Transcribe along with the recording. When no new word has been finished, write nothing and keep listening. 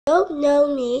don't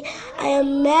know me, I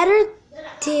am Matter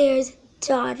Deer's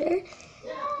daughter.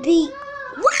 What?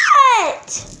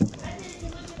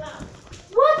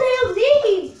 What the hell is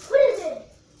these? What is it?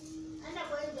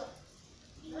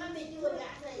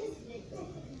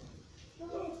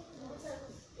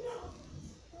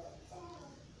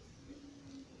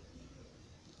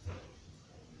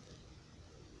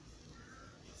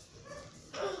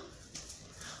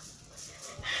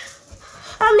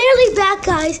 I'm nearly back,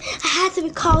 guys. I had to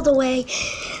be called away.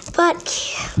 But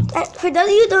for those of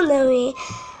you who don't know me,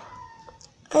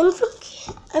 I'm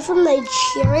from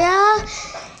Nigeria.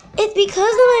 It's because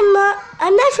of my mom.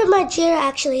 I'm not from Nigeria,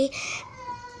 actually.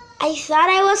 I thought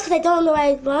I was because I don't know where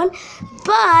I was born.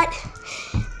 But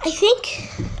I think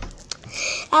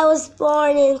I was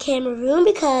born in Cameroon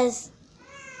because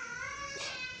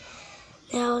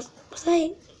now was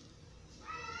I?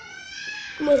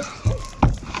 Wait a second.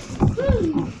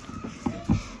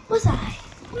 Was I?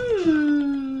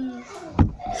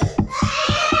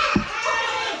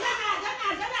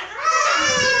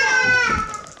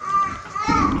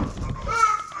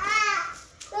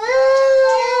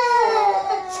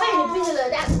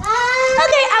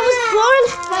 Okay, I was born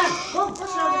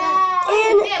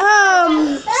in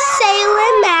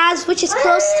Salem, Mass, which is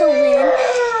close to Lynn.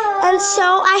 And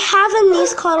so I have an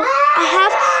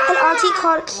auntie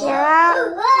called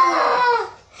Kara.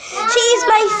 She's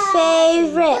my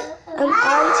favorite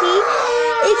auntie.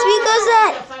 It's because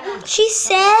that she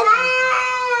said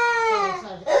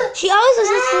she always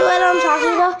listens to what I'm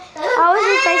talking about. Always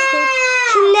advises.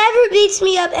 She never beats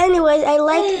me up anyways. I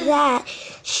like that.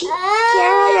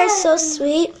 Kara, you're so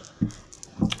sweet.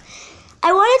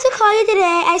 I wanted to call you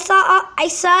today. I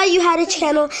saw you had a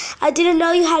channel. I didn't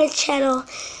know you had a channel.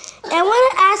 And I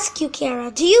want to ask you,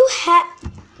 Kara, do you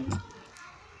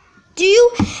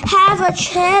have a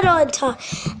channel and talk?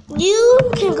 You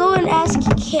can go and ask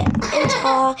and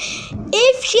talk.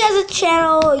 If she has a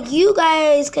channel, you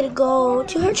guys can go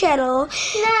to her channel.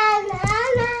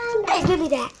 Hey, give me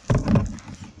that.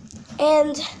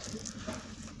 And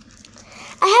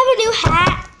I have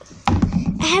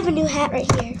a new hat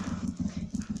right here.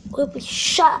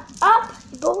 Shut up,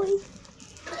 boy.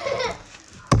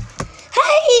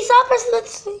 Hey, stop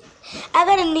listening. I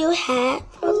got a new hat.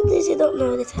 For those who don't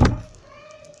know this hat.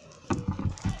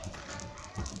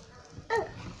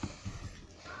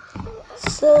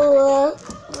 So,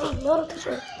 what is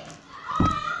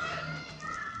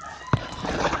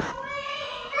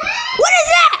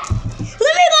that?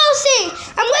 Let me go see.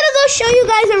 I'm gonna go show you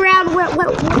guys around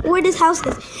where this house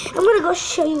is. I'm gonna go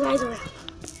show you guys around.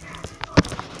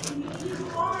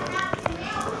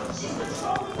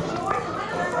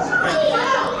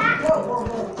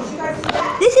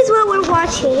 This is what we're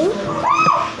watching.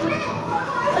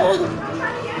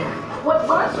 What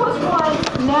once was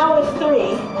 1, now is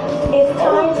 3. It's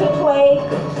time to play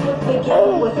the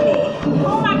game with me.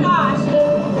 Oh my gosh. I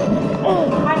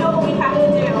know what we have to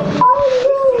do.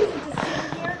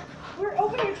 We're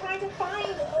over here trying to find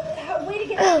a way to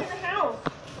get back in the house.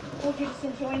 Oh, you're just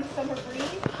enjoying the summer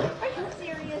breeze? Are you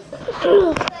serious?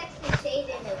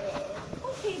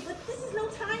 Okay, but this is no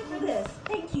time for this.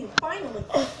 Thank you, finally.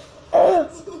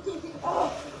 Alright,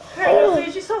 so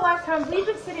as you saw last time, we've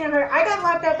been sitting on her. I got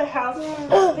locked out the house.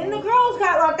 Then the girls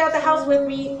got locked out the house with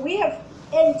me.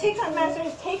 And TikTok Master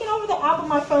has taken over the app on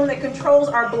my phone that controls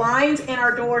our blinds and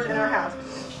our doors in our house.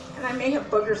 And I may have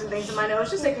boogers and things in my nose.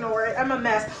 Just ignore it. I'm a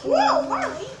mess. Whoa,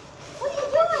 Marley, what are you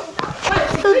doing?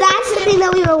 So that's the thing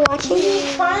that we were watching.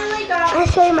 Finally got. I'll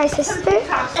show you my sister.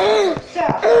 So,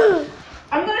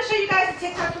 I'm going to show you guys the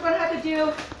TikToks we're going to have to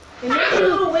do. It makes it a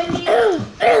little windy. Hi.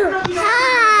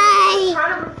 Try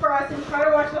to root for us and try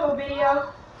to watch the whole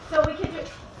video so we can do.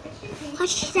 What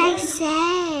should I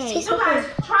say? So guys,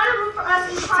 try to root for us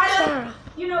and try to,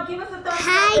 give us a thumbs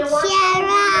Hi, up and watch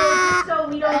Kiara. so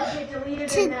we don't get deleted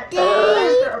Today, and that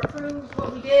approves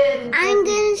what we did. And I'm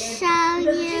going to show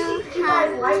you how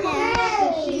to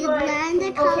learn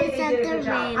the colors of the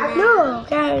rainbow. No.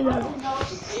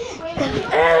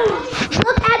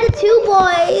 Look at the 2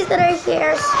 boys that are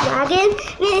here swagging.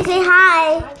 And they say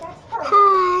hi.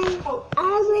 Hi.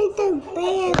 I'm with the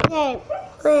band.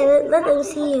 Wait, let them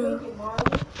see you.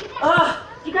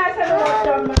 You guys haven't watched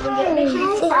Dog Mother yet. Make sure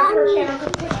you subscribe to her channel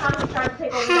because TikTok is trying to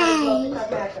take over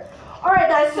TikTok Master. Alright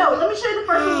guys, so let me show you the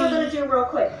first thing we're going to do real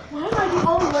quick. Why am I the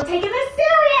only one taking this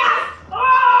serious?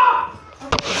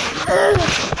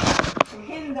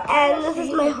 And this is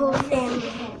my whole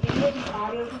family.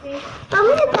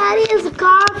 Mommy and Daddy is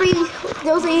gone for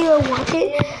those of you who are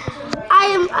watching.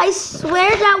 I swear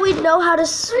that we know how to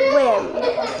swim.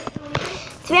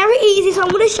 It's very easy, so I'm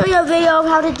going to show you a video of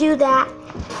how to do that.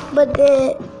 But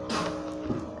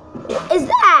is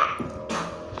that?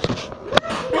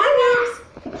 That is.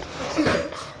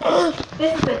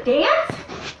 This is a dance,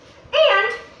 and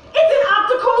it's an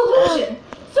optical illusion.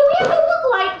 So we have to look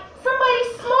like somebody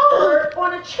smaller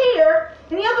on a chair,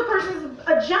 and the other person's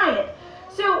a giant.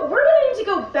 So we're gonna need to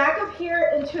go back up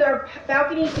here into our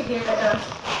balcony to get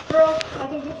girls, I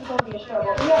think this is gonna be a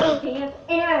struggle. We have to dance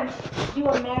and do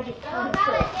a magic turn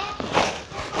trick.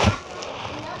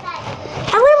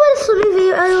 I'm gonna put a swimming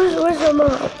video. Where's the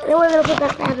remote? And then we're gonna put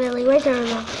back that Billy. Where's the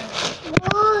remote?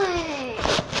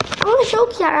 What? I want to show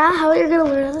Kiara how you're gonna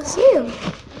learn how to swim.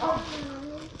 Oh,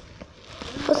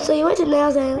 so you went to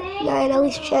Niles and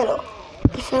Ellie's channel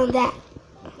and found that.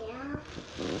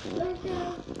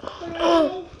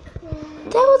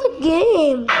 That was a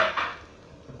game.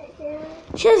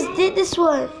 She just did this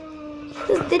one.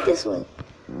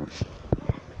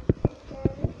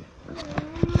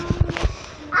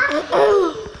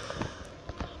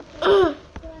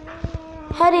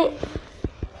 How did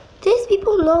these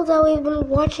people know that we've been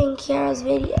watching Kiara's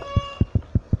video?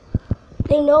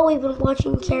 They know we've been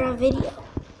watching Kiara's video.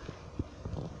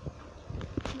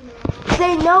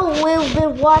 They know we've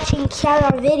been watching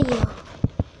Kiara's video.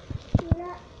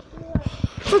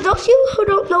 For those of you who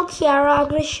don't know Kiara, I'm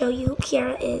going to show you who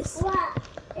Kiara is.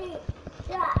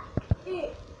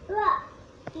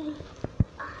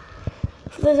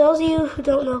 For those of you who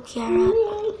don't know Kiara,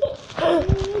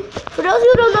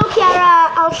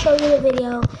 I'll show you the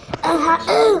video.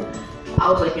 I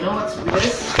was like, you know what, screw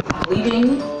this. I'm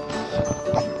leaving.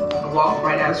 I walked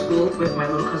right out of school with my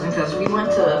little cousin because we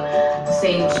went to the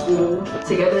same school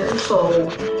together. So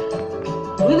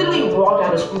we literally walked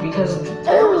out of school because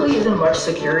there really isn't much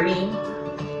security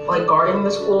like guarding the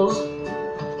schools.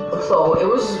 So it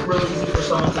was really easy for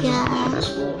someone to just leave the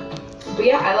school. But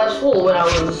yeah, I left school when I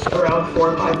was around 4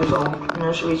 or 5 years old,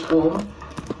 nursery school.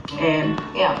 And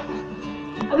yeah,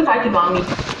 nothing I can on me.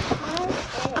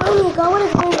 Oh my god, what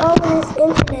is going on with this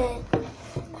internet?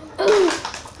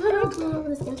 What is going on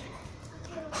with this internet?